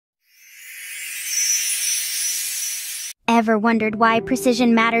ever wondered why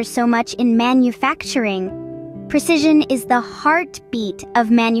precision matters so much in manufacturing? Precision is the heartbeat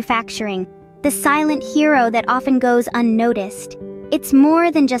of manufacturing, the silent hero that often goes unnoticed. It's more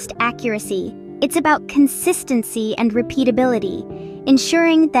than just accuracy. It's about consistency and repeatability,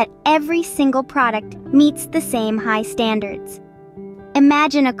 ensuring that every single product meets the same high standards.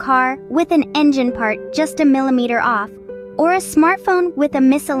 Imagine a car with an engine part just a millimeter off, or a smartphone with a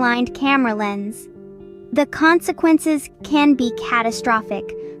misaligned camera lens. The consequences can be catastrophic,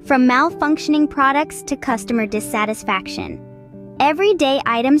 from malfunctioning products to customer dissatisfaction. Everyday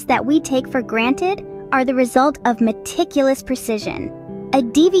items that we take for granted are the result of meticulous precision. A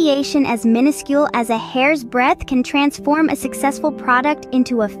deviation as minuscule as a hair's breadth can transform a successful product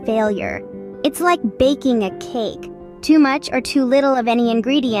into a failure. It's like baking a cake. Too much or too little of any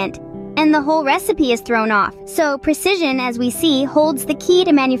ingredient, and the whole recipe is thrown off. So precision, as we see, holds the key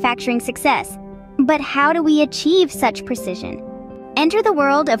to manufacturing success. But how do we achieve such precision? Enter the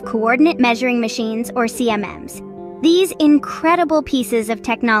world of coordinate measuring machines, or CMMs. These incredible pieces of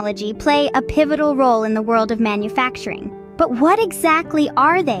technology play a pivotal role in the world of manufacturing. But what exactly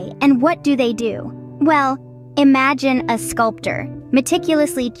are they, and what do they do? Well, imagine a sculptor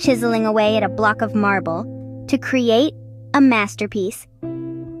meticulously chiseling away at a block of marble to create a masterpiece.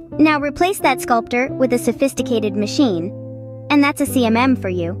 Now replace that sculptor with a sophisticated machine, and that's a CMM for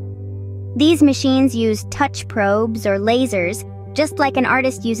you. These machines use touch probes or lasers, just like an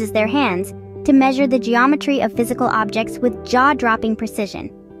artist uses their hands, to measure the geometry of physical objects with jaw-dropping precision.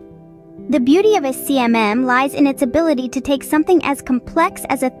 The beauty of a CMM lies in its ability to take something as complex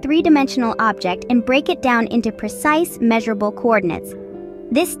as a three-dimensional object and break it down into precise, measurable coordinates.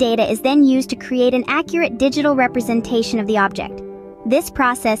 This data is then used to create an accurate digital representation of the object. This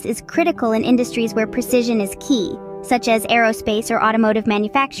process is critical in industries where precision is key, such as aerospace or automotive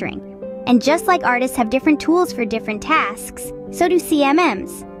manufacturing. And just like artists have different tools for different tasks, so do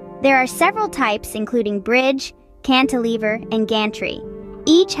CMMs. There are several types, including bridge, cantilever, and gantry.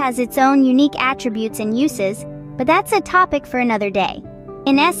 Each has its own unique attributes and uses, but that's a topic for another day.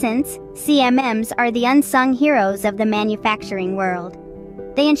 In essence, CMMs are the unsung heroes of the manufacturing world.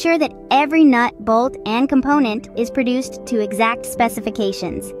 They ensure that every nut, bolt, and component is produced to exact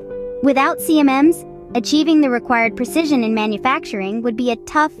specifications. Without CMMs, achieving the required precision in manufacturing would be a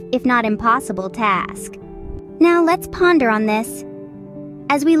tough, if not impossible, task. Now let's ponder on this.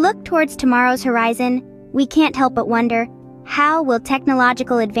 As we look towards tomorrow's horizon, we can't help but wonder, how will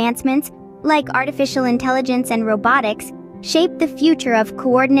technological advancements, like artificial intelligence and robotics, shape the future of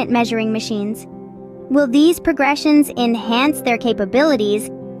coordinate measuring machines? Will these progressions enhance their capabilities,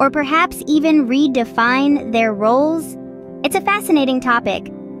 or perhaps even redefine their roles? It's a fascinating topic,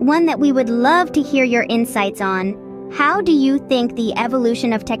 one that we would love to hear your insights on. How do you think the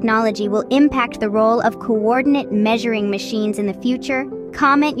evolution of technology will impact the role of coordinate measuring machines in the future?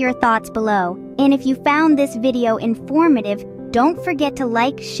 Comment your thoughts below. And if you found this video informative, don't forget to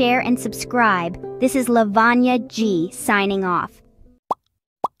like, share, and subscribe. This is Lavanya G signing off.